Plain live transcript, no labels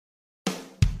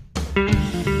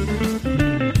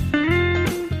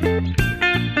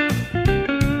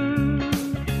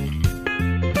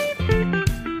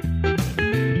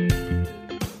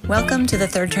Welcome to the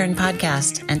Third Turn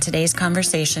podcast and today's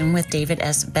conversation with David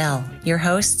S. Bell. Your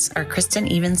hosts are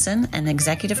Kristen Evenson, an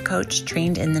executive coach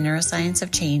trained in the neuroscience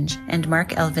of change, and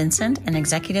Mark L. Vincent, an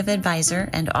executive advisor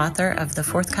and author of the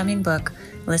forthcoming book,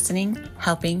 Listening,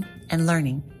 Helping, and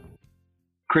Learning.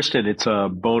 Kristen, it's a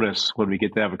bonus when we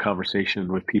get to have a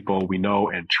conversation with people we know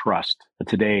and trust. And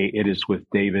today it is with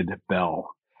David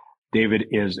Bell. David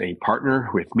is a partner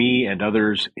with me and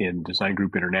others in Design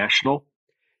Group International.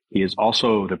 He is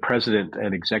also the president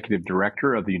and executive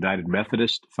director of the United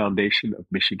Methodist Foundation of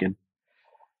Michigan.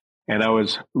 And I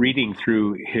was reading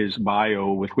through his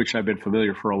bio, with which I've been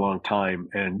familiar for a long time,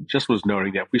 and just was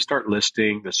noting that if we start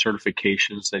listing the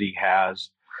certifications that he has,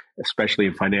 especially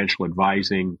in financial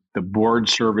advising, the board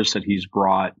service that he's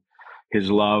brought,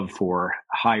 his love for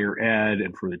higher ed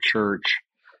and for the church,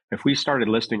 if we started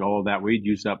listing all of that, we'd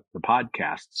use up the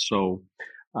podcast. So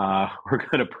we're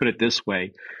going to put it this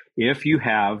way. If you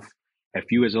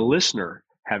as a listener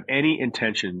have any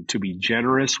intention to be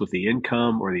generous with the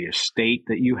income or the estate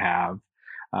that you have,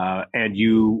 and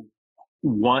you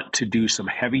want to do some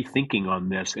heavy thinking on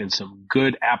this and some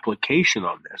good application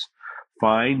on this,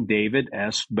 find David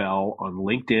S. Bell on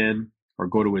LinkedIn or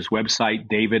go to his website,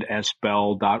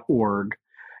 davidsbell.org,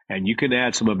 and you can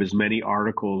add some of his many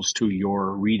articles to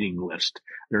your reading list.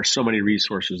 There are so many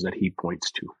resources that he points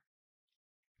to.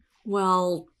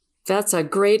 Well, that's a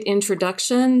great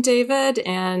introduction, David,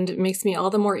 and makes me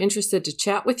all the more interested to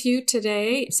chat with you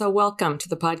today. So welcome to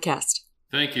the podcast.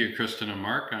 Thank you, Kristen and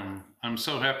Mark. I'm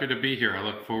so happy to be here. I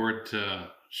look forward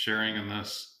to sharing in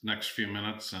this next few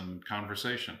minutes and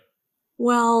conversation.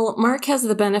 Well, Mark has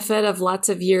the benefit of lots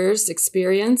of years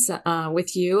experience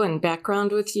with you and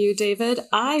background with you, David.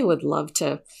 I would love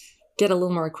to get a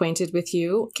little more acquainted with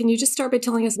you. Can you just start by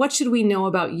telling us what should we know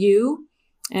about you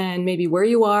and maybe where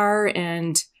you are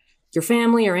and your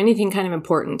family or anything kind of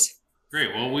important?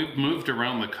 Great. Well, we've moved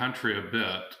around the country a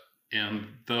bit, and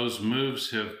those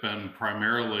moves have been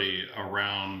primarily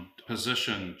around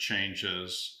position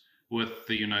changes with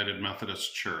the United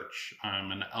Methodist Church.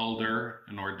 I'm an elder,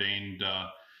 an ordained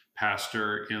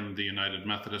pastor in the United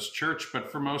Methodist Church,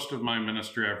 but for most of my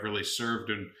ministry, I've really served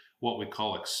in what we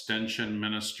call extension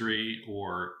ministry,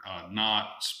 or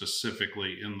not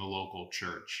specifically in the local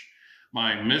church.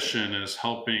 My mission is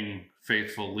helping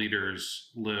faithful leaders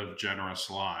live generous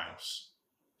lives.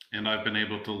 And I've been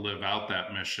able to live out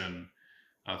that mission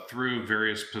through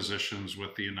various positions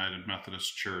with the United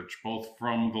Methodist Church, both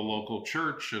from the local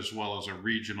church as well as a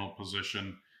regional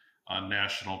position, a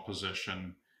national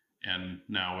position, and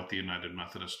now with the United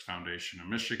Methodist Foundation of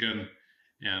Michigan.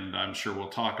 And I'm sure we'll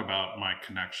talk about my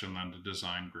connection then to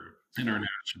Design Group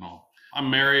International. I'm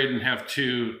married and have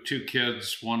two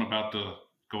kids, one about to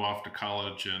go off to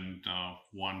college and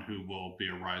one who will be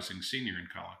a rising senior in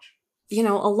college. You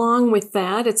know, along with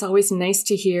that, it's always nice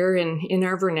to hear in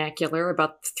our vernacular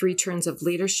about the 3 turns of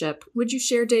leadership. Would you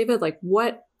share, David,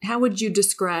 how would you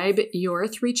describe your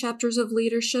 3 chapters of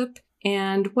leadership,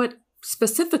 and what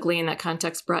specifically in that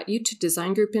context brought you to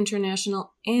Design Group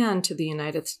International and to the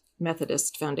United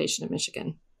Methodist Foundation of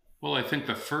Michigan? Well, I think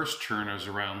the first turn is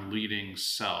around leading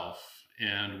self.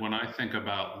 And when I think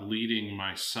about leading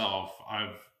myself,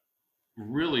 I've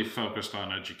really focused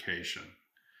on education.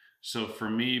 So for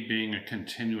me, being a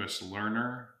continuous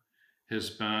learner has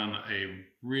been a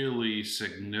really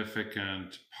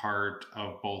significant part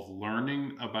of both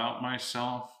learning about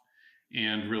myself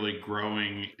and really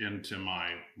growing into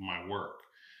my work.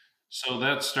 So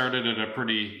that started at a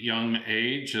pretty young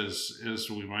age, as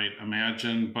we might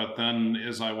imagine. But then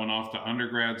as I went off to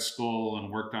undergrad school and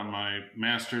worked on my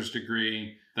master's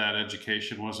degree, that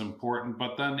education was important.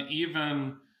 But then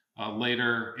even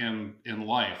later in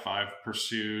life, I've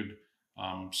pursued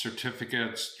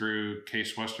certificates through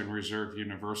Case Western Reserve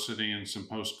University and some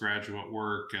postgraduate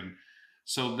work. And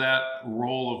so that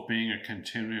role of being a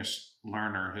continuous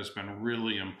learner has been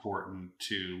really important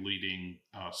to leading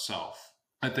self.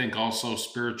 I think also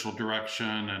spiritual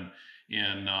direction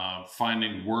and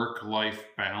finding work-life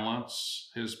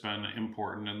balance has been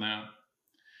important in that.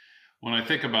 When I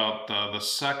think about the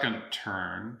second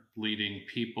turn, leading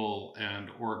people and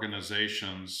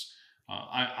organizations,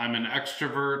 I'm an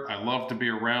extrovert. I love to be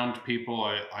around people.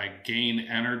 I gain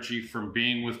energy from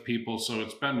being with people. So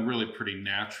it's been really pretty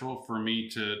natural for me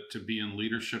to be in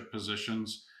leadership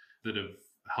positions that have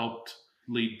helped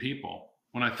lead people.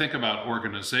 When I think about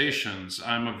organizations,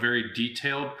 I'm a very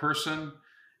detailed person,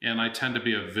 and I tend to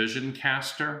be a vision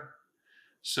caster.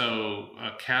 So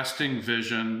casting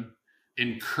vision,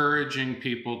 encouraging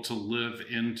people to live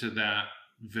into that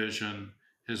vision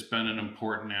has been an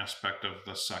important aspect of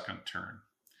the second turn.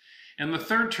 And the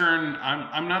third turn,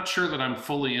 I'm not sure that I'm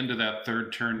fully into that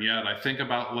third turn yet. I think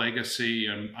about legacy,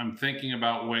 and I'm thinking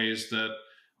about ways that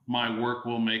my work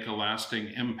will make a lasting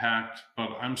impact,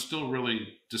 but I'm still really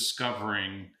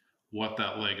discovering what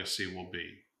that legacy will be.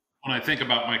 When I think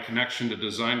about my connection to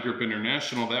Design Group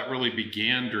International, that really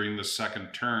began during the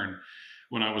second turn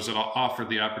when I was offered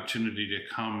the opportunity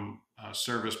to come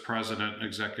serve as president and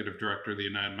executive director of the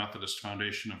United Methodist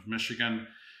Foundation of Michigan.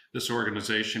 This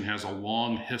organization has a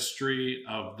long history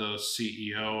of the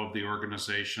CEO of the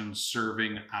organization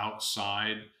serving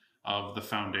outside of the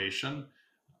foundation.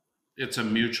 It's a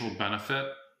mutual benefit.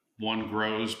 One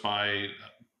grows by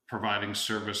providing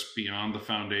service beyond the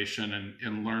foundation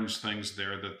and learns things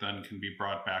there that then can be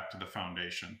brought back to the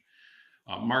foundation.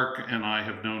 Mark and I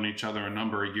have known each other a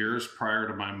number of years prior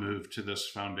to my move to this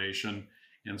foundation.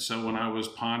 And so when I was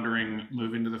pondering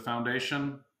moving to the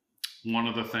foundation, one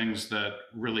of the things that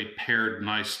really paired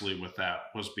nicely with that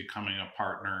was becoming a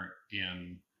partner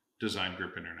in Design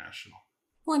Group International.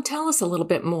 Well, and tell us a little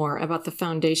bit more about the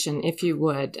foundation, if you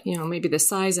would, maybe the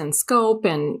size and scope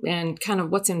and kind of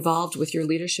what's involved with your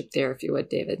leadership there, if you would,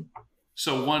 David.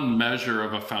 So one measure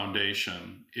of a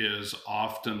foundation is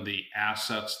often the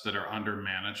assets that are under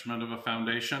management of a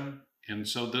foundation. And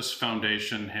so this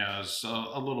foundation has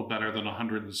a little better than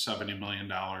 $170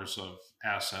 million of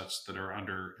assets that are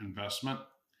under investment.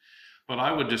 But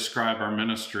I would describe our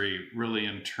ministry really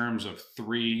in terms of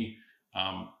three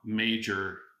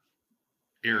major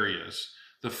areas.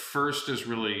 The first is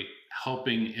really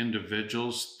helping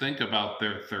individuals think about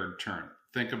their third turn,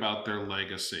 think about their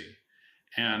legacy,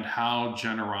 and how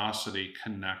generosity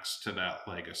connects to that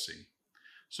legacy.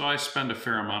 So I spend a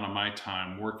fair amount of my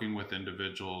time working with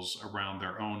individuals around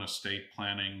their own estate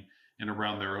planning and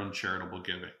around their own charitable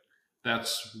giving.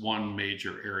 That's one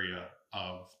major area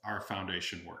of our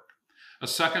foundation work. A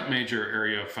second major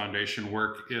area of foundation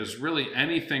work is really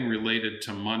anything related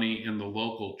to money in the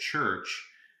local church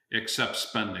except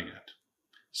spending it.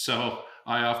 So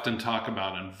I often talk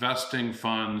about investing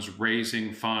funds,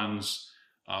 raising funds,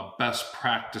 best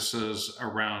practices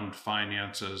around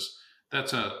finances.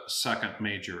 That's a second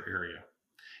major area.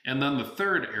 And then the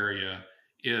third area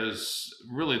is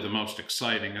really the most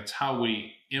exciting. It's how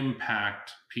we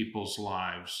impact people's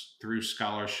lives through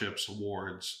scholarships,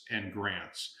 awards, and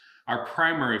grants. Our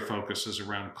primary focus is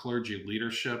around clergy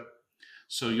leadership.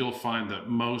 So you'll find that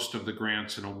most of the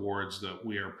grants and awards that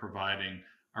we are providing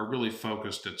are really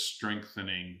focused at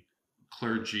strengthening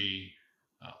clergy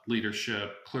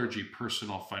leadership, clergy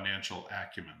personal financial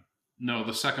acumen. No,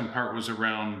 the second part was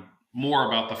around more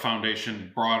about the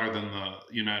foundation broader than the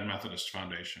United Methodist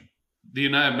Foundation. The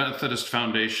United Methodist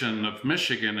Foundation of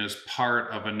Michigan is part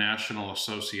of a national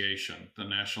association, the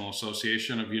National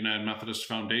Association of United Methodist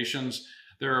Foundations.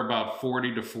 There are about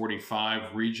 40 to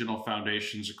 45 regional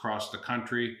foundations across the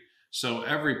country. So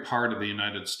every part of the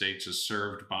United States is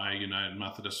served by a United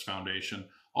Methodist Foundation.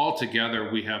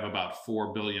 Altogether, we have about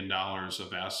 $4 billion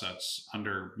of assets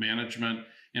under management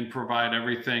and provide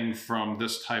everything from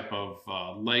this type of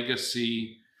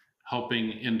legacy,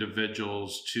 helping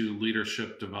individuals, to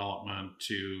leadership development,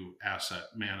 to asset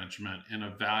management in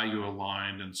a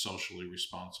value-aligned and socially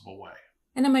responsible way.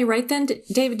 And am I right then,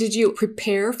 David, did you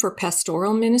prepare for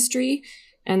pastoral ministry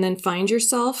and then find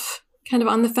yourself kind of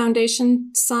on the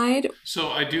foundation side? So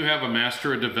I do have a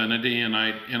Master of Divinity, and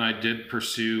I did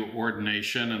pursue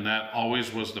ordination, and that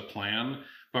always was the plan.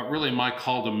 But really my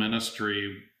call to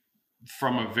ministry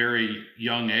from a very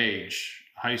young age,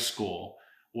 high school,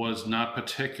 was not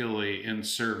particularly in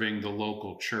serving the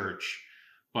local church,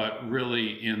 but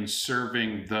really in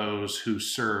serving those who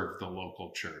serve the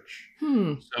local church.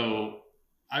 So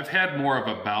I've had more of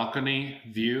a balcony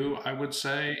view, I would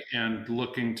say, and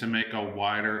looking to make a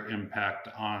wider impact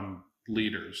on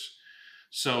leaders.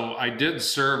 So I did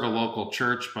serve a local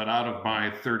church, but out of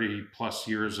my 30 plus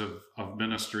years of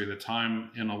ministry, the time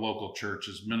in a local church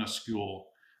is minuscule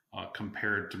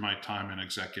compared to my time in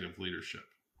executive leadership.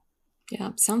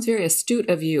 Yeah, sounds very astute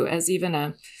of you as even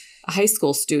a high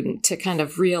school student to kind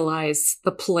of realize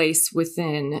the place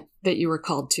within that you were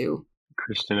called to.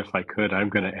 Kristen, if I could, I'm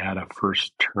going to add a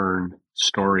first turn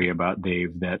story about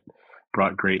Dave that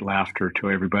brought great laughter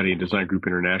to everybody in Design Group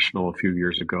International a few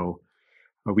years ago.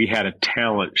 We had a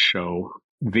talent show.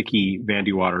 Vicki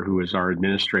Vandewater, who was our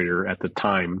administrator at the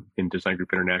time in Design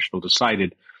Group International,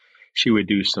 decided she would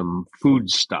do some food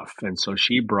stuff. And so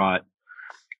she brought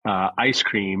ice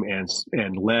cream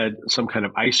and led some kind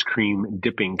of ice cream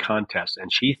dipping contest.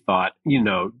 And she thought,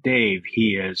 Dave,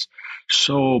 he is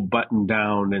so buttoned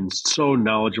down and so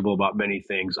knowledgeable about many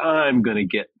things. I'm going to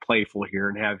get playful here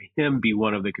and have him be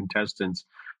one of the contestants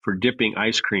for dipping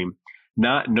ice cream.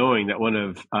 not knowing that one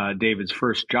of David's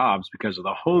first jobs, because of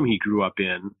the home he grew up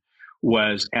in,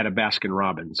 was at a Baskin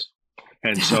Robbins.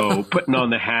 And so putting on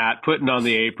the hat, putting on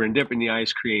the apron, dipping the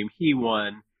ice cream, he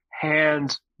won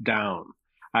hands down.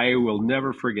 I will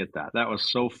never forget that. That was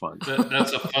so fun.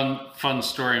 That's a fun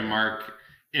story, Mark.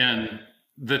 And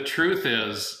the truth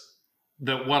is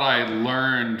that what I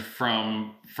learned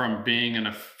from being in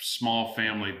a small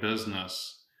family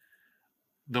business,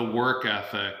 the work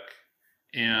ethic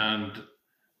and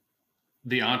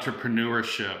the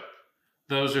entrepreneurship,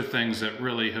 those are things that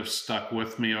really have stuck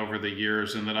with me over the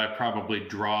years and that I probably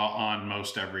draw on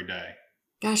most every day.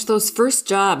 Gosh, those first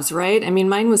jobs, right? I mean,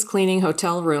 mine was cleaning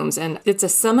hotel rooms, and it's a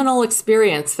seminal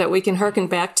experience that we can harken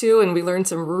back to, and we learn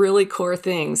some really core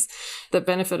things that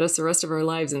benefit us the rest of our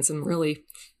lives in some really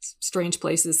strange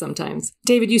places sometimes.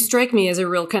 David, you strike me as a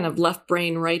real kind of left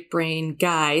brain, right brain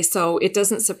guy, so it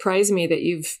doesn't surprise me that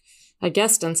you've, I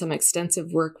guess, done some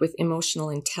extensive work with emotional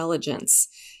intelligence.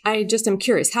 I just am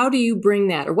curious, how do you bring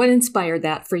that, or what inspired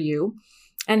that for you,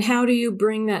 and how do you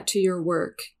bring that to your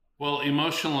work? Well,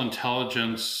 emotional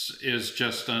intelligence is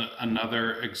just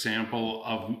another example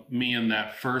of me in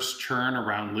that first turn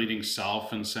around leading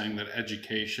self and saying that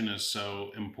education is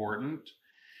so important.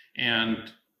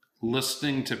 And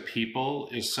listening to people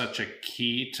is such a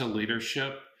key to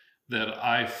leadership that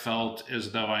I felt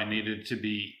as though I needed to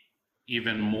be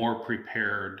even more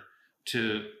prepared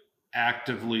to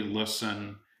actively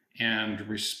listen and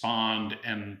respond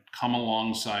and come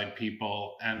alongside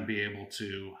people and be able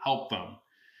to help them.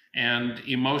 And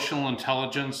emotional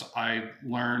intelligence, I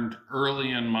learned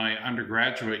early in my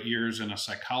undergraduate years in a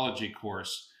psychology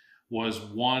course, was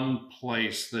one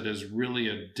place that is really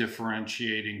a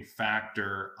differentiating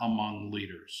factor among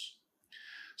leaders.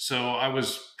 So I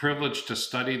was privileged to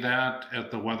study that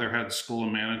at the Weatherhead School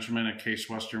of Management at Case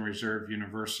Western Reserve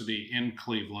University in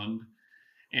Cleveland,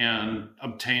 and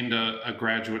obtained a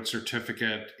graduate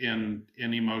certificate in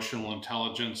emotional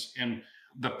intelligence. And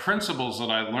the principles that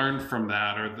I learned from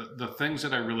that, or the things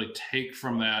that I really take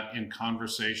from that in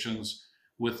conversations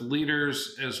with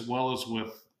leaders as well as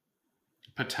with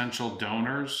potential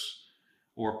donors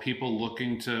or people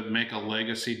looking to make a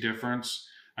legacy difference,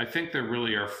 I think there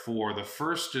really are four. The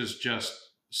first is just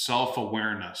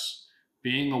self-awareness,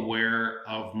 being aware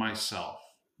of myself,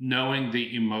 knowing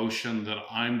the emotion that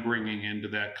I'm bringing into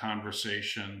that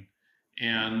conversation.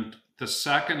 And the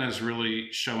second is really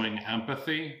showing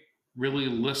empathy, really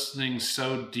listening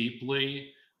so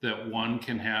deeply that one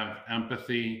can have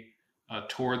empathy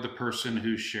toward the person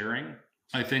who's sharing.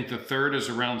 I think the third is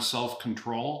around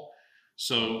self-control.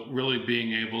 So really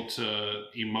being able to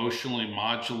emotionally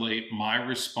modulate my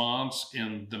response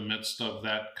in the midst of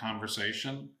that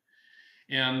conversation.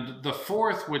 And the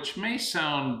fourth, which may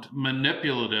sound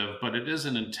manipulative, but it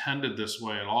isn't intended this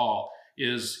way at all,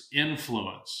 is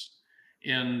influence.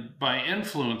 And by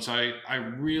influence, I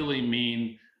really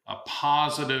mean a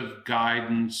positive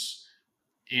guidance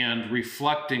and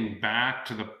reflecting back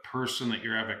to the person that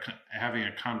you're having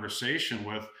a conversation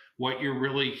with what you're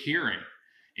really hearing.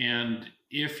 And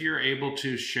if you're able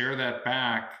to share that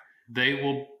back, they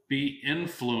will be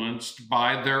influenced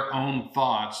by their own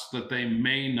thoughts that they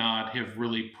may not have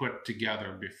really put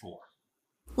together before.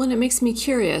 Well, and it makes me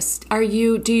curious.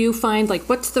 Do you find,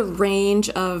 what's the range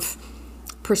of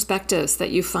perspectives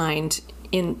that you find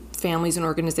in families and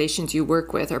organizations you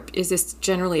work with? Or is this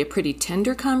generally a pretty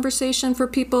tender conversation for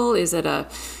people? Is it a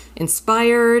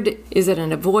inspired? Is it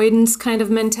an avoidance kind of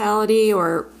mentality?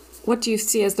 Or what do you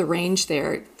see as the range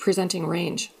there, presenting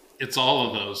range? It's all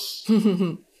of those.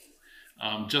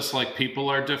 Just like people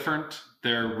are different,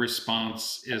 their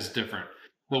response is different.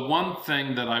 The one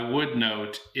thing that I would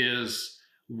note is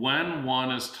when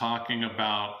one is talking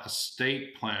about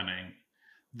estate planning,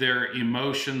 their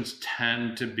emotions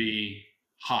tend to be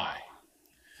high,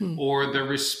 or the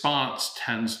response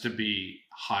tends to be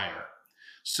higher.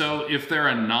 So if they're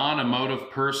a non-emotive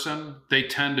person, they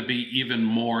tend to be even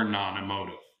more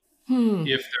non-emotive.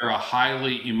 If they're a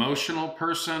highly emotional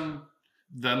person,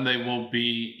 then they will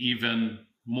be even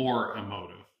more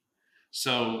emotive.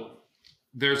 So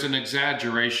there's an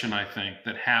exaggeration, I think,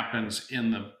 that happens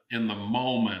in the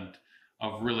moment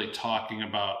of really talking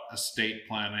about estate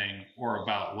planning or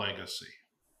about legacy.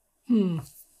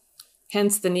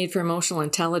 Hence the need for emotional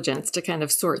intelligence to kind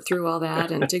of sort through all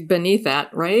that and dig beneath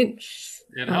that, right?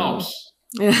 It helps.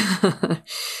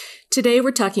 Today,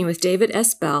 we're talking with David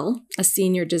S. Bell, a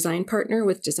senior design partner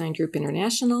with Design Group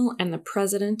International and the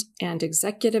president and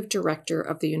executive director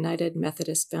of the United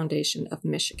Methodist Foundation of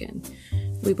Michigan.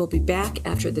 We will be back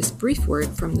after this brief word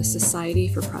from the Society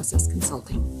for Process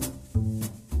Consulting.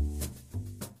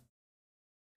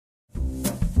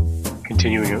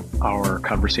 continuing our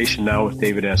conversation now with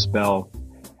David S. Bell.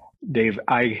 Dave,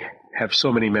 I have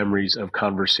so many memories of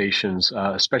conversations,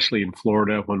 especially in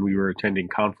Florida when we were attending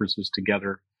conferences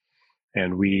together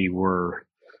and we were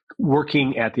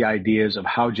working at the ideas of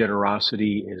how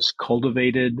generosity is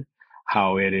cultivated,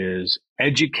 how it is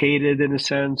educated in a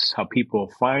sense, how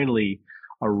people finally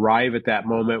arrive at that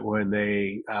moment when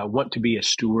they want to be a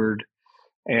steward.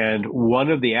 And one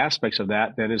of the aspects of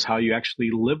that then is how you actually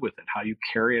live with it, how you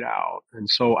carry it out. And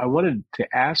so I wanted to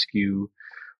ask you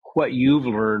what you've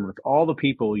learned with all the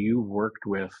people you've worked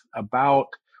with about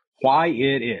why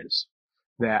it is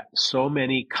that so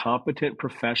many competent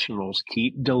professionals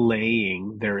keep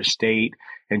delaying their estate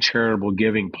and charitable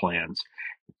giving plans.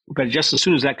 But just as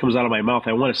soon as that comes out of my mouth,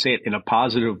 I want to say it in a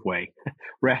positive way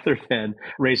rather than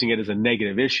raising it as a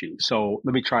negative issue. So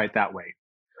let me try it that way.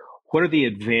 What are the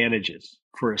advantages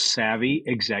for a savvy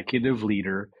executive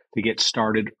leader to get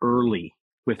started early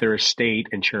with their estate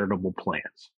and charitable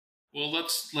plans? Well,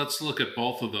 let's look at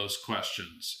both of those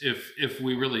questions. If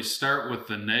we really start with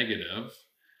the negative,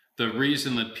 the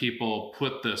reason that people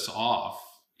put this off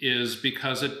is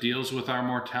because it deals with our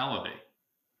mortality.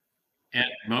 And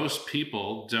most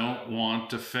people don't want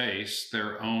to face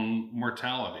their own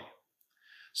mortality.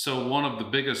 So one of the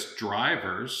biggest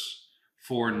drivers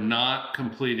for not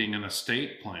completing an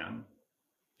estate plan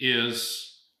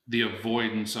is the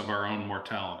avoidance of our own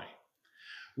mortality,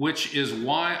 which is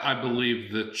why I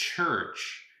believe the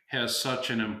church has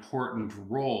such an important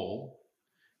role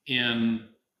in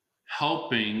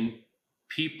helping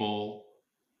people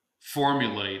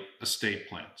formulate estate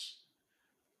plans.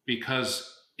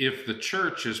 Because if the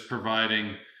church is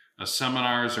providing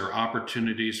seminars or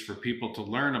opportunities for people to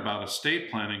learn about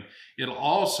estate planning, it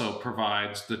also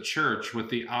provides the church with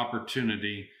the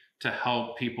opportunity to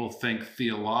help people think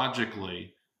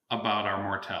theologically about our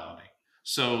mortality.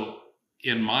 So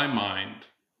in my mind,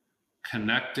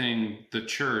 connecting the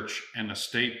church and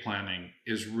estate planning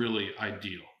is really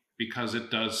ideal because it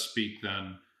does speak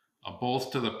then both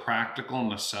to the practical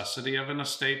necessity of an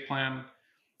estate plan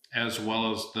as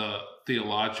well as the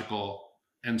theological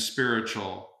and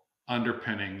spiritual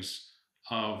underpinnings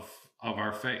of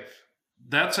our faith.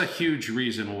 That's a huge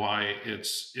reason why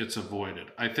it's avoided.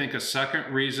 I think a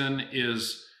second reason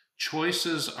is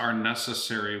choices are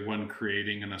necessary when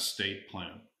creating an estate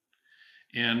plan.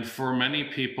 And for many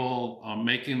people,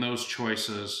 making those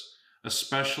choices,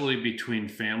 especially between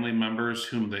family members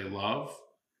whom they love,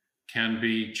 can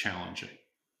be challenging.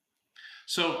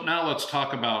 So now let's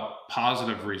talk about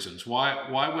positive reasons.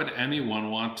 Why would anyone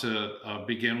want to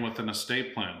begin with an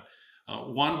estate plan?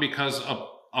 One, because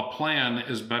a plan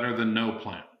is better than no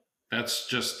plan. That's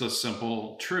just the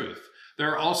simple truth.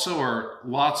 There also are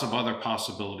lots of other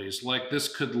possibilities, like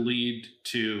this could lead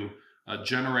to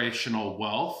generational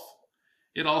wealth.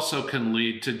 It also can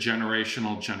lead to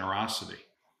generational generosity.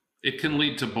 It can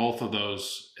lead to both of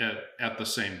those at the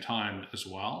same time as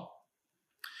well.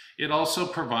 It also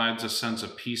provides a sense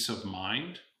of peace of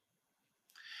mind.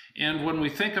 And when we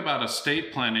think about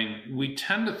estate planning, we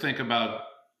tend to think about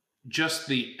just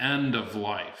the end of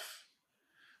life.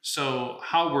 So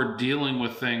how we're dealing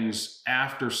with things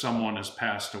after someone has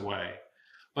passed away.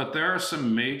 But there are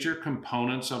some major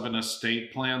components of an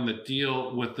estate plan that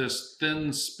deal with this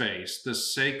thin space,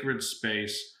 this sacred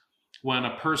space, when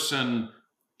a person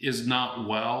is not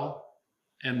well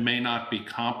and may not be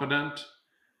competent,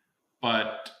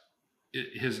 but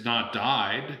it has not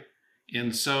died.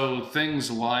 And so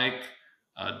things like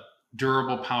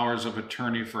durable powers of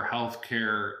attorney for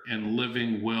healthcare and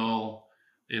living will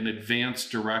and advance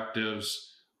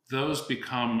directives, those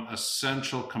become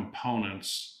essential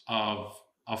components of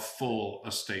a full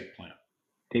estate plan.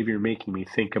 Dave, you're making me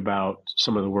think about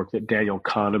some of the work that Daniel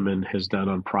Kahneman has done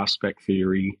on prospect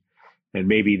theory. And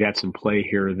maybe that's in play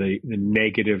here, the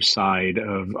negative side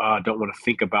of don't want to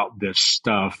think about this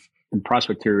stuff. In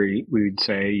prospect theory, we would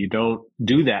say you don't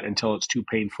do that until it's too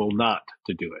painful not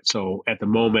to do it. So at the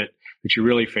moment that you're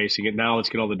really facing it, now let's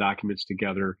get all the documents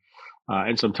together.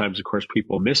 And sometimes, of course,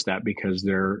 people miss that because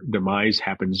their demise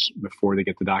happens before they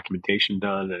get the documentation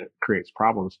done, and it creates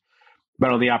problems.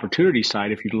 But on the opportunity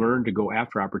side, if you learn to go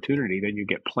after opportunity, then you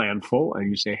get planful and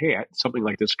you say, hey, something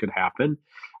like this could happen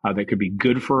that could be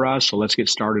good for us. So let's get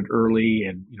started early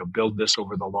and build this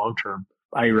over the long term.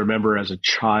 I remember as a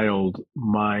child,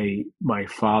 my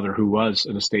father, who was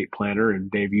an estate planner, and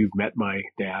Dave, you've met my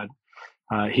dad,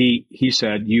 he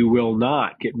said, you will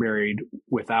not get married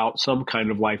without some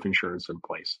kind of life insurance in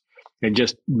place, and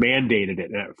just mandated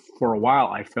it. And for a while,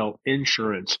 I felt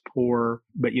insurance poor.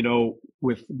 But,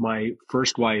 with my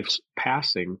first wife's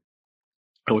passing,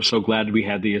 I was so glad we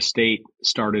had the estate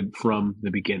started from the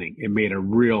beginning. It made a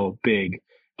real big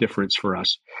difference for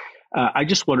us. I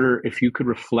just wonder if you could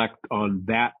reflect on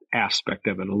that aspect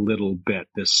of it a little bit,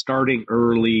 this starting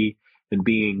early and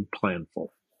being planful.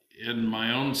 In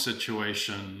my own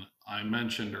situation, I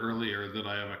mentioned earlier that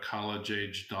I have a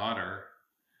college-age daughter.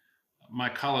 My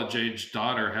college-age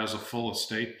daughter has a full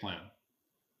estate plan,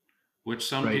 which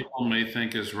some Right. people may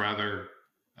think is rather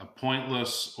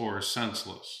pointless or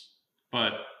senseless.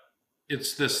 But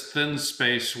it's this thin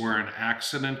space where an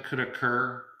accident could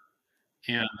occur,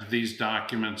 and these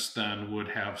documents then would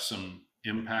have some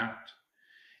impact.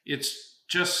 It's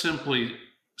just simply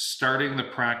starting the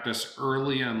practice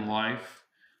early in life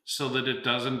so that it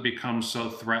doesn't become so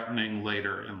threatening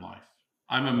later in life.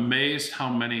 I'm amazed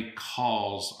how many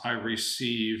calls I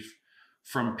receive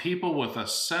from people with a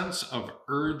sense of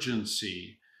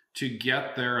urgency to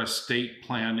get their estate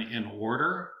plan in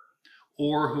order,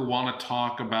 or who want to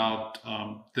talk about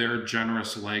their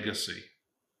generous legacy.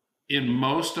 In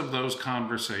most of those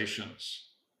conversations,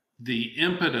 the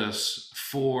impetus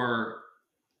for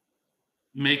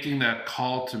making that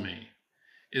call to me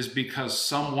is because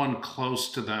someone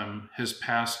close to them has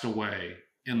passed away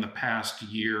in the past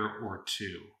year or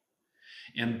two.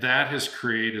 And that has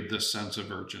created this sense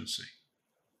of urgency.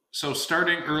 So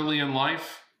starting early in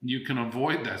life, you can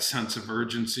avoid that sense of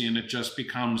urgency, and it just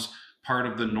becomes part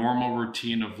of the normal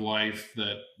routine of life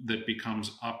that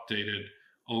becomes updated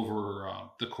over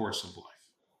the course of life.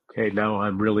 Okay, now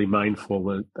I'm really mindful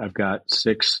that I've got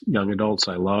 6 young adults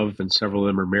I love, and several of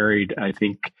them are married. I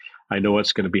think I know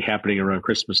what's going to be happening around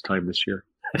Christmas time this year.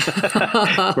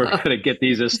 We're going to get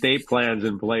these estate plans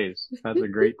in place. That's a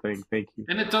great thing. Thank you.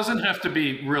 And it doesn't have to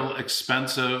be real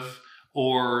expensive,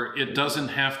 or it doesn't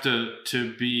have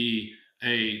to be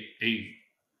a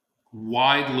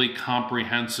widely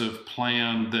comprehensive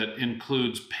plan that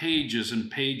includes pages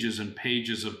and pages and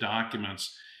pages of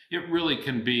documents. It really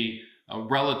can be a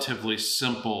relatively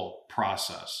simple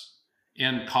process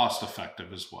and cost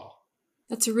effective as well.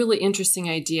 That's a really interesting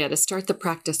idea, to start the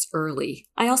practice early.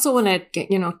 I also want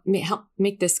to, help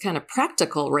make this kind of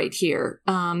practical right here.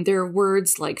 There are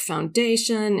words like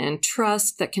foundation and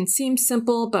trust that can seem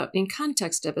simple, but in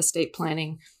context of estate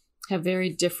planning have very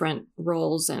different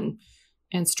roles and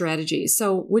strategies.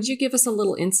 So would you give us a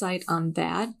little insight on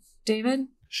that, David?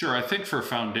 Sure. I think for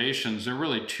foundations, there are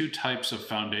really 2 types of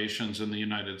foundations in the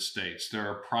United States. There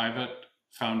are private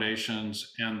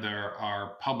foundations and there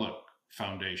are public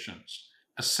foundations.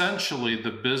 Essentially,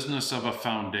 the business of a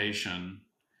foundation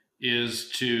is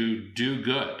to do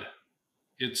good.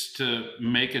 It's to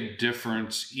make a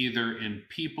difference either in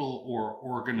people or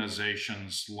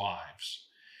organizations' lives.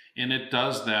 And it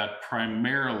does that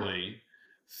primarily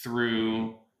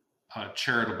through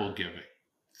charitable giving,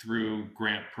 through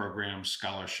grant programs,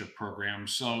 scholarship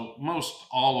programs. So most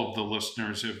all of the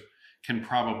listeners can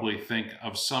probably think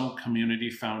of some community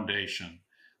foundation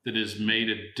that has made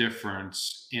a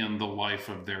difference in the life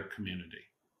of their community.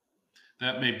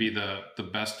 That may be the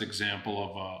best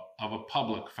example of a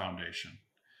public foundation.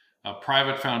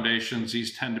 Private foundations,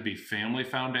 these tend to be family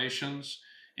foundations.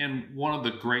 And one of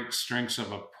the great strengths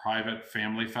of a private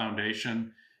family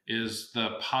foundation is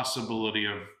the possibility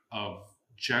of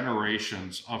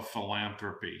generations of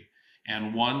philanthropy,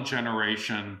 and one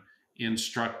generation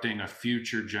instructing a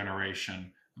future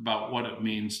generation about what it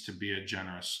means to be a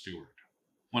generous steward.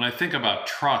 When I think about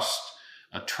trusts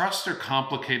are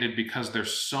complicated because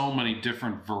there's so many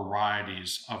different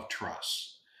varieties of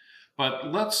trusts.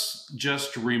 But let's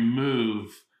just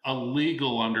remove a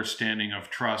legal understanding of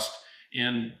trust.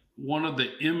 And one of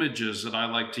the images that I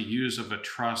like to use of a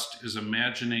trust is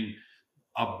imagining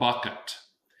a bucket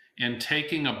and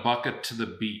taking a bucket to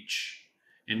the beach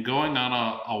and going on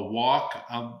a walk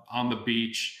on the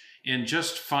beach and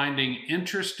just finding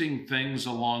interesting things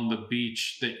along the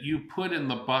beach that you put in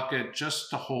the bucket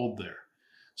just to hold there.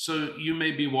 So you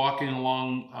may be walking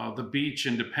along the beach,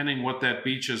 and depending what that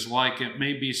beach is like, it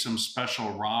may be some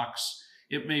special rocks,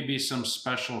 it may be some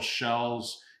special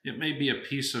shells, it may be a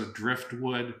piece of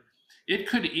driftwood. It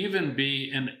could even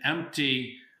be an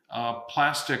empty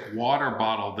plastic water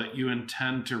bottle that you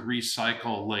intend to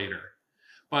recycle later.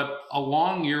 But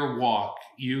along your walk,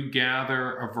 you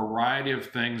gather a variety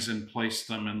of things and place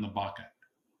them in the bucket.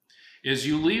 As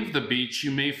you leave the beach,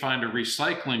 you may find a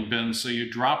recycling bin, so you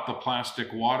drop the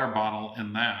plastic water bottle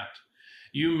in that.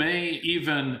 You may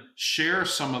even share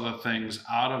some of the things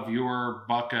out of your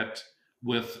bucket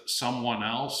with someone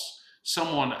else.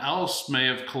 Someone else may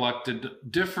have collected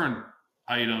different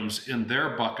items in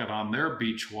their bucket on their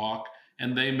beach walk,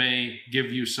 and they may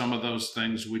give you some of those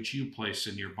things which you place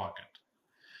in your bucket.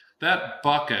 That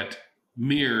bucket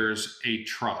mirrors a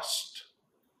trust.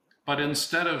 But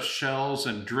instead of shells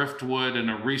and driftwood and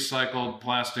a recycled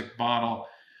plastic bottle,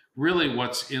 really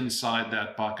what's inside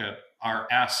that bucket are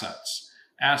assets.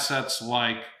 Assets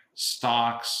like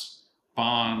stocks,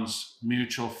 bonds,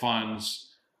 mutual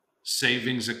funds,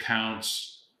 savings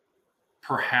accounts,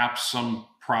 perhaps some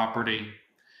property.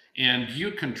 And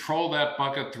you control that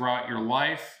bucket throughout your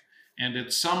life. And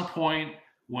at some point,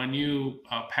 when you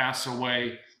pass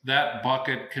away, that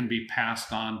bucket can be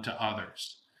passed on to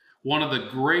others. One of the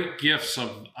great gifts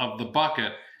of the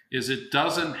bucket is it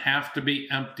doesn't have to be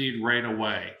emptied right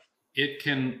away. It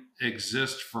can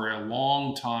exist for a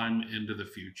long time into the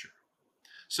future.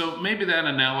 So maybe that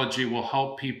analogy will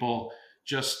help people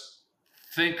just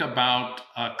think about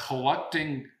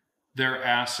collecting their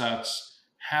assets,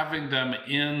 having them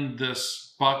in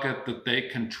this bucket that they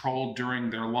control during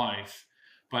their life.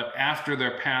 But after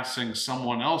their passing,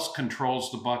 someone else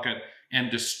controls the bucket and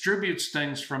distributes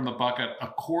things from the bucket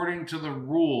according to the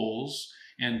rules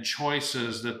and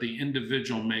choices that the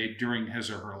individual made during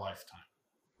his or her lifetime.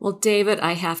 Well, David,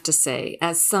 I have to say,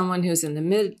 as someone who's in the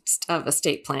midst of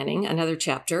estate planning, another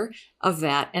chapter of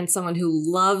that, and someone who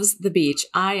loves the beach,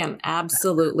 I am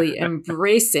absolutely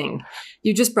embracing.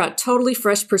 You just brought totally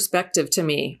fresh perspective to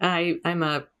me. I'm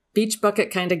a beach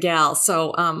bucket kind of gal.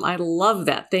 So I love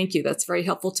that. Thank you. That's very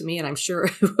helpful to me. And I'm sure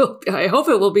I hope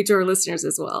it will be to our listeners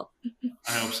as well.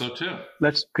 I hope so too.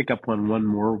 Let's pick up on one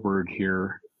more word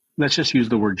here. Let's just use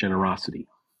the word generosity.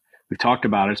 We've talked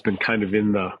about it. It's been kind of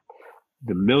in the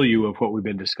milieu of what we've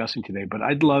been discussing today, but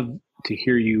I'd love to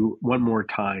hear you one more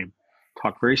time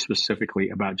talk very specifically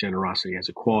about generosity as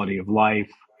a quality of life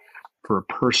for a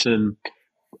person,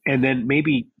 and then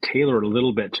maybe tailor it a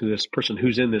little bit to this person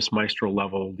who's in this maestro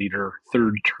level leader,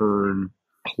 third turn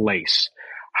place.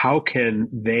 How can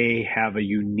they have a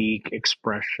unique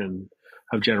expression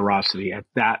of generosity at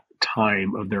that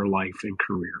time of their life and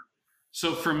career?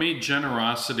 So for me,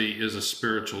 generosity is a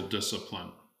spiritual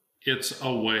discipline. It's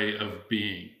a way of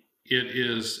being. It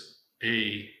is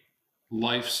a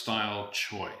lifestyle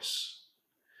choice.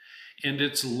 And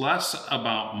it's less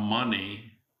about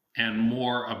money and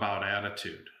more about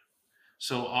attitude.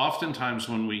 So oftentimes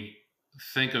when we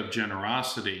think of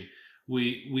generosity,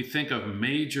 we think of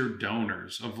major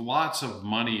donors, of lots of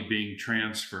money being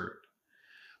transferred.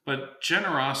 But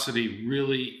generosity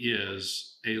really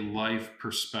is a life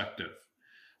perspective.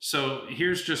 So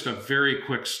here's just a very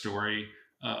quick story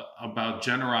about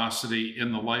generosity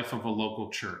in the life of a local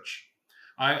church.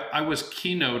 I was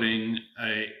keynoting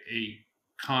a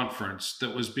conference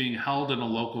that was being held in a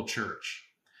local church.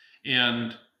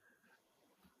 And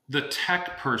the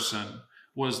tech person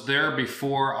was there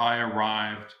before I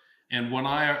arrived. And when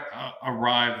I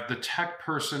arrived, the tech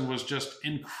person was just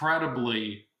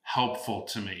incredibly helpful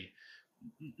to me.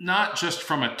 Not just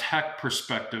from a tech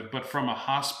perspective, but from a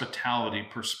hospitality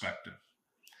perspective.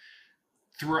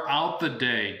 Throughout the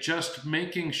day, just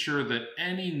making sure that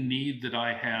any need that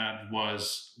I had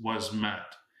was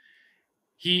met.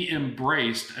 He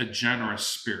embraced a generous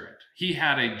spirit. He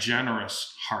had a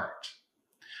generous heart.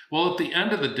 Well, at the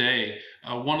end of the day,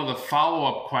 one of the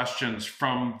follow-up questions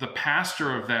from the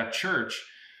pastor of that church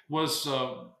was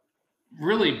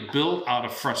really built out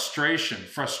of frustration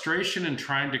in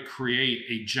trying to create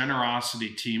a generosity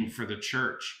team for the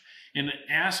church, and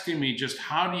asking me just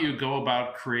how do you go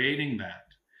about creating that?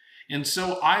 And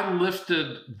so I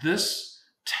lifted this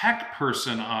tech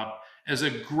person up as a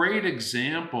great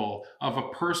example of a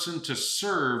person to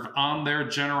serve on their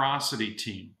generosity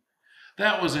team.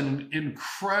 That was an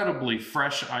incredibly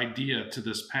fresh idea to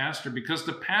this pastor, because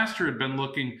the pastor had been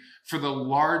looking for the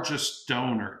largest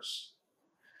donors,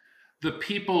 the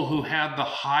people who had the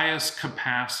highest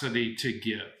capacity to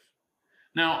give.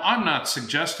 Now, I'm not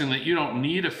suggesting that you don't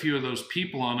need a few of those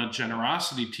people on a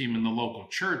generosity team in the local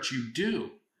church. You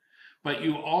do. But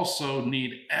you also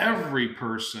need every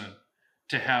person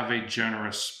to have a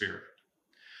generous spirit.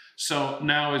 So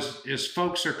now as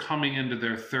folks are coming into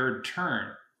their third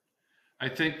turn, I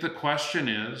think the question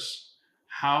is,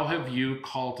 how have you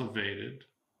cultivated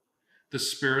the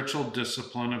spiritual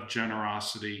discipline of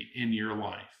generosity in your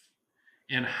life?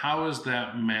 And how is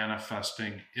that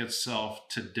manifesting itself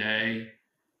today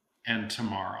and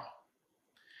tomorrow?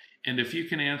 And if you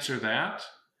can answer that,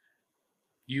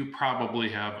 you probably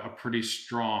have a pretty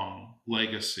strong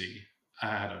legacy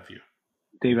ahead of you.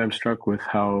 Dave, I'm struck with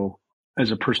how,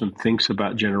 as a person thinks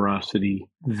about generosity,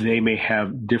 they may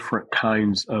have different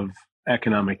kinds of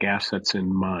economic assets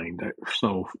in mind.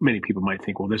 So many people might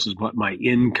think, well, this is what my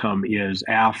income is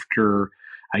after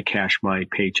I cash my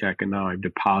paycheck and now I've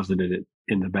deposited it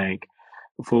in the bank.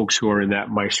 Folks who are in that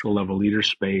maestro level leader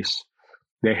space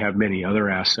They have many other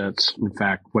assets. In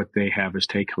fact, what they have is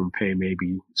take-home pay may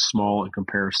be small in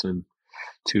comparison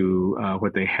to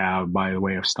what they have by the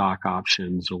way of stock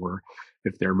options, or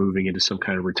if they're moving into some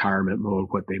kind of retirement mode,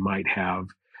 what they might have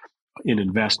in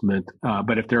investment.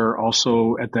 But if they're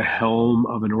also at the helm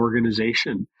of an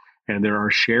organization and there are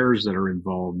shares that are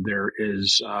involved, there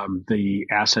is the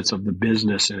assets of the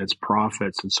business and its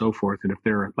profits and so forth. And if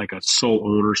they're like a sole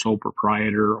owner, sole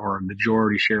proprietor, or a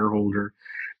majority shareholder,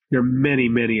 there are many,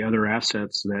 many other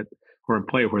assets that are in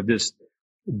play where this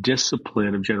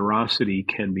discipline of generosity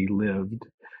can be lived.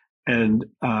 And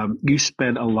you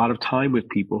spend a lot of time with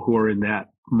people who are in that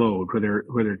mode,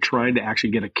 where they're trying to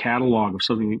actually get a catalog of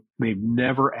something they've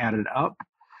never added up,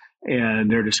 and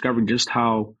they're discovering just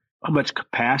how much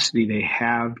capacity they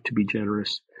have to be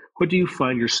generous. What do you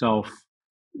find yourself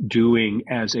doing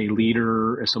as a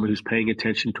leader, as someone who's paying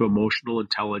attention to emotional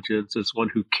intelligence, as one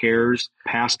who cares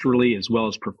pastorally as well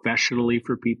as professionally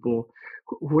for people?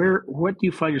 What do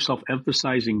you find yourself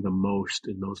emphasizing the most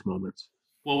in those moments?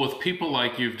 Well, with people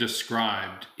like you've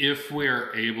described, if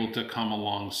we're able to come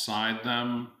alongside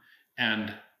them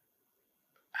and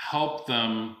help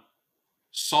them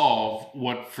solve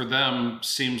what for them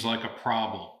seems like a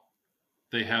problem,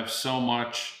 they have so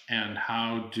much, and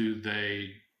how do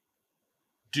they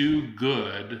do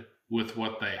good with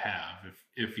what they have,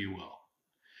 if you will.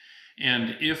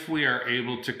 And if we are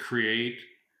able to create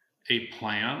a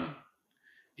plan,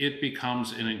 it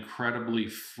becomes an incredibly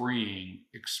freeing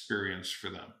experience for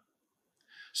them.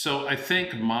 So I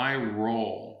think my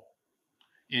role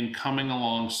in coming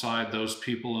alongside those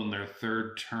people in their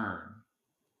third turn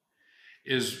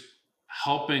is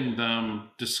helping them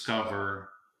discover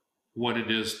what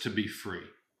it is to be free.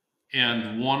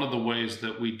 And one of the ways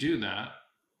that we do that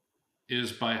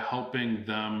is by helping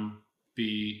them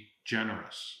be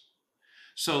generous.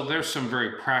 So there's some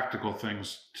very practical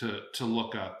things to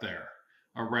look at there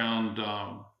around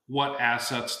what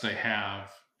assets they have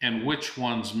and which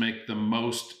ones make the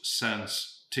most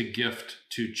sense to gift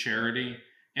to charity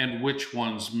and which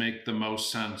ones make the most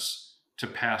sense to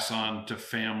pass on to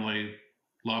family,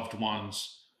 loved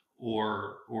ones,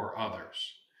 or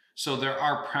others. So there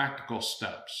are practical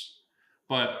steps.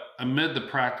 But amid the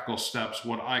practical steps,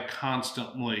 what I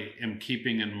constantly am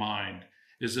keeping in mind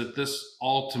is that this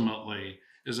ultimately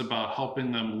is about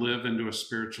helping them live into a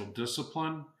spiritual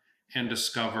discipline and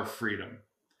discover freedom.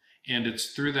 And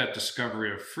it's through that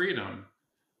discovery of freedom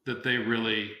that they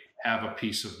really have a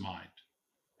peace of mind.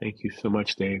 Thank you so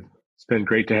much, Dave. It's been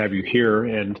great to have you here.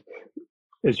 And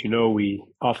as you know, we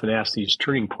often ask these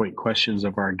turning point questions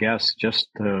of our guests just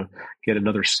to get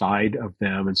another side of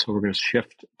them. And so we're going to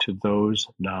shift to those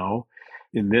now.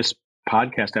 In this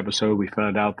podcast episode, we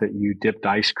found out that you dipped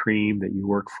ice cream, that you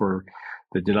work for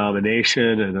the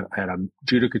denomination and at a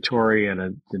judicatory and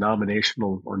a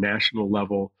denominational or national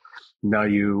level. Now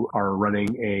you are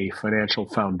running a financial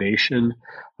foundation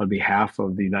on behalf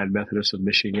of the United Methodists of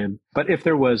Michigan. But if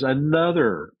there was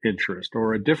another interest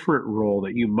or a different role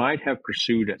that you might have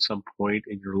pursued at some point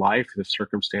in your life, if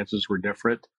circumstances were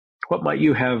different, what might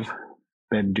you have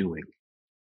been doing?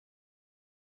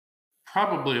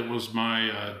 Probably it was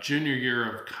my junior year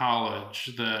of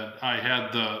college that I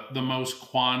had the most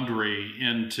quandary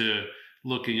into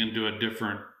looking into a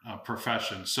different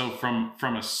profession. So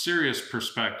from a serious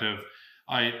perspective,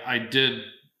 I did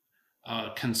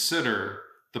consider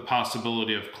the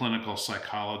possibility of clinical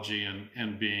psychology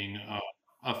and being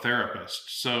a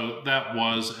therapist. So that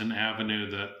was an avenue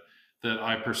that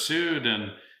I pursued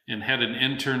and had an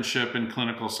internship in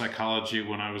clinical psychology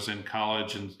when I was in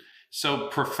college. And so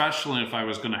professionally, if I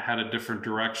was going to head a different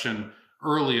direction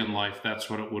early in life, that's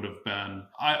what it would have been.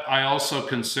 I also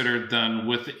considered then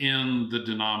within the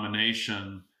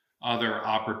denomination other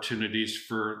opportunities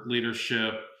for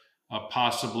leadership,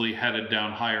 possibly headed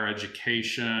down higher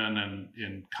education and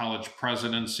in college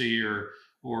presidency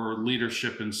or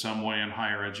leadership in some way in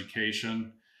higher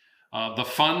education. The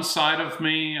fun side of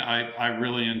me, I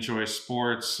really enjoy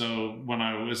sports. So when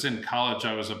I was in college,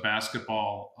 I was a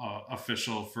basketball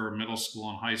official for middle school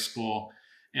and high school.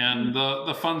 And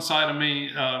the fun side of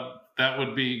me, that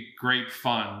would be great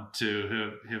fun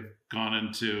to have gone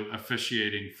into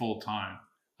officiating full time.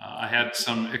 I had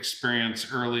some experience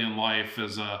early in life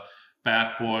as a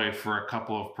bat boy for a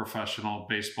couple of professional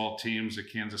baseball teams, the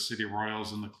Kansas City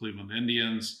Royals and the Cleveland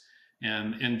Indians,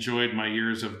 and enjoyed my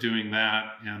years of doing that.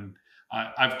 And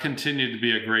I've continued to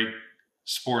be a great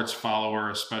sports follower,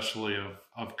 especially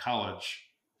of college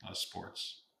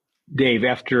sports. Dave,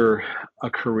 after a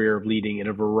career of leading in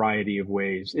a variety of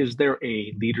ways, is there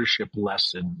a leadership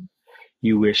lesson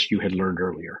you wish you had learned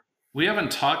earlier? We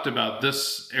haven't talked about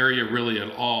this area really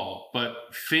at all, but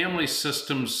family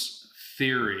systems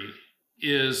theory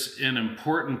is an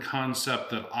important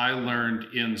concept that I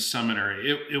learned in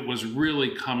seminary. It was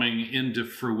really coming into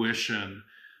fruition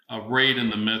right in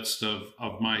the midst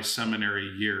of my seminary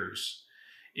years.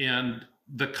 And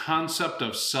the concept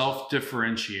of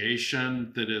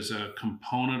self-differentiation that is a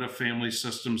component of family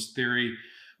systems theory,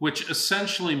 which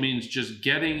essentially means just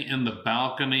getting in the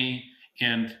balcony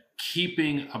and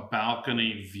keeping a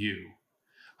balcony view.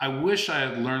 I wish I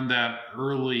had learned that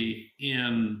early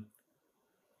in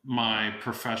my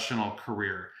professional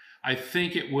career. I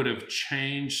think it would have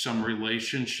changed some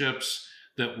relationships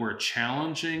that were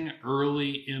challenging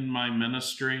early in my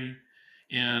ministry.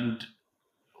 And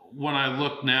when I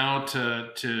look now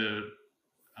to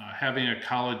having a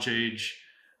college age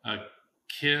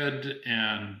kid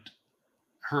and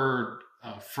her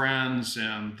friends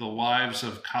and the lives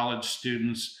of college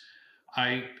students,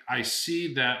 I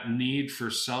see that need for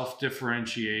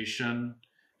self-differentiation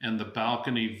and the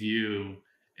balcony view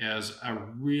as a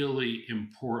really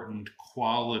important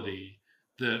quality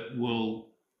that will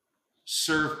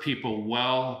serve people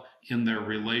well in their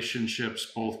relationships,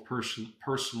 both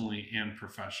personally and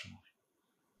professionally.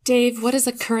 Dave, what is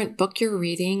a current book you're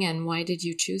reading and why did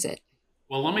you choose it?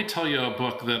 Well, let me tell you a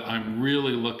book that I'm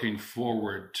really looking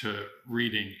forward to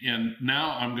reading. And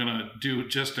now I'm going to do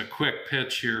just a quick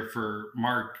pitch here for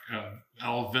Mark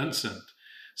L. Vincent.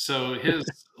 So his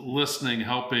Listening,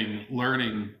 Helping,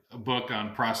 Learning book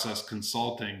on process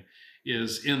consulting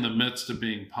is in the midst of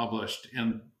being published.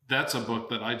 And that's a book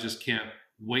that I just can't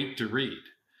wait to read.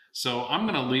 So I'm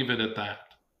going to leave it at that.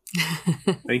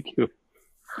 Thank you.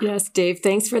 Yes, Dave,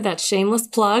 thanks for that shameless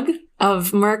plug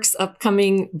of Mark's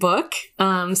upcoming book,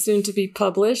 soon to be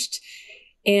published.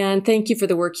 And thank you for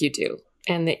the work you do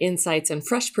and the insights and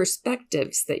fresh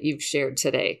perspectives that you've shared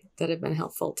today that have been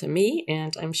helpful to me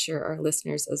and I'm sure our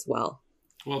listeners as well.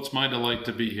 Well, it's my delight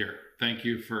to be here. Thank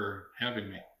you for having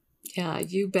me. Yeah,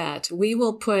 you bet. We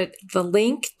will put the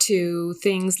link to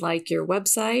things like your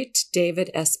website,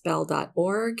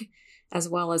 davidsbell.org, as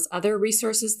well as other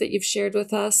resources that you've shared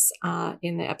with us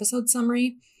in the episode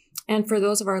summary. And for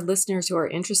those of our listeners who are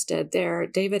interested there,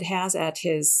 David has at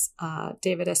his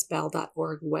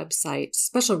davidsbell.org website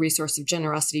special resource of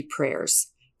generosity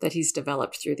prayers that he's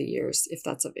developed through the years, if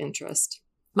that's of interest.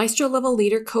 Maestro level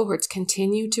leader cohorts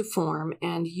continue to form,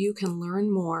 and you can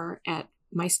learn more at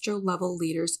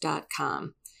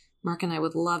maestrolevelleaders.com. Mark and I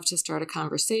would love to start a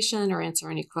conversation or answer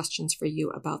any questions for you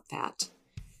about that.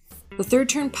 The Third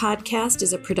Turn podcast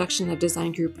is a production of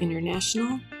Design Group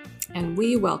International, and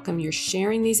we welcome your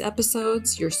sharing these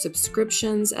episodes, your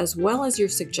subscriptions, as well as your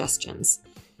suggestions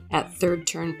at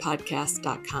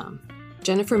thirdturnpodcast.com.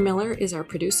 Jennifer Miller is our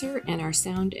producer, and our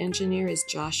sound engineer is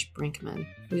Josh Brinkman.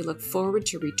 We look forward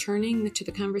to returning to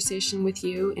the conversation with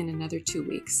you in another 2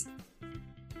 weeks.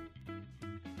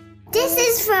 This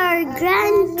is for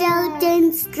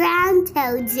grandchildren's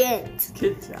grandchildren.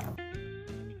 Good job.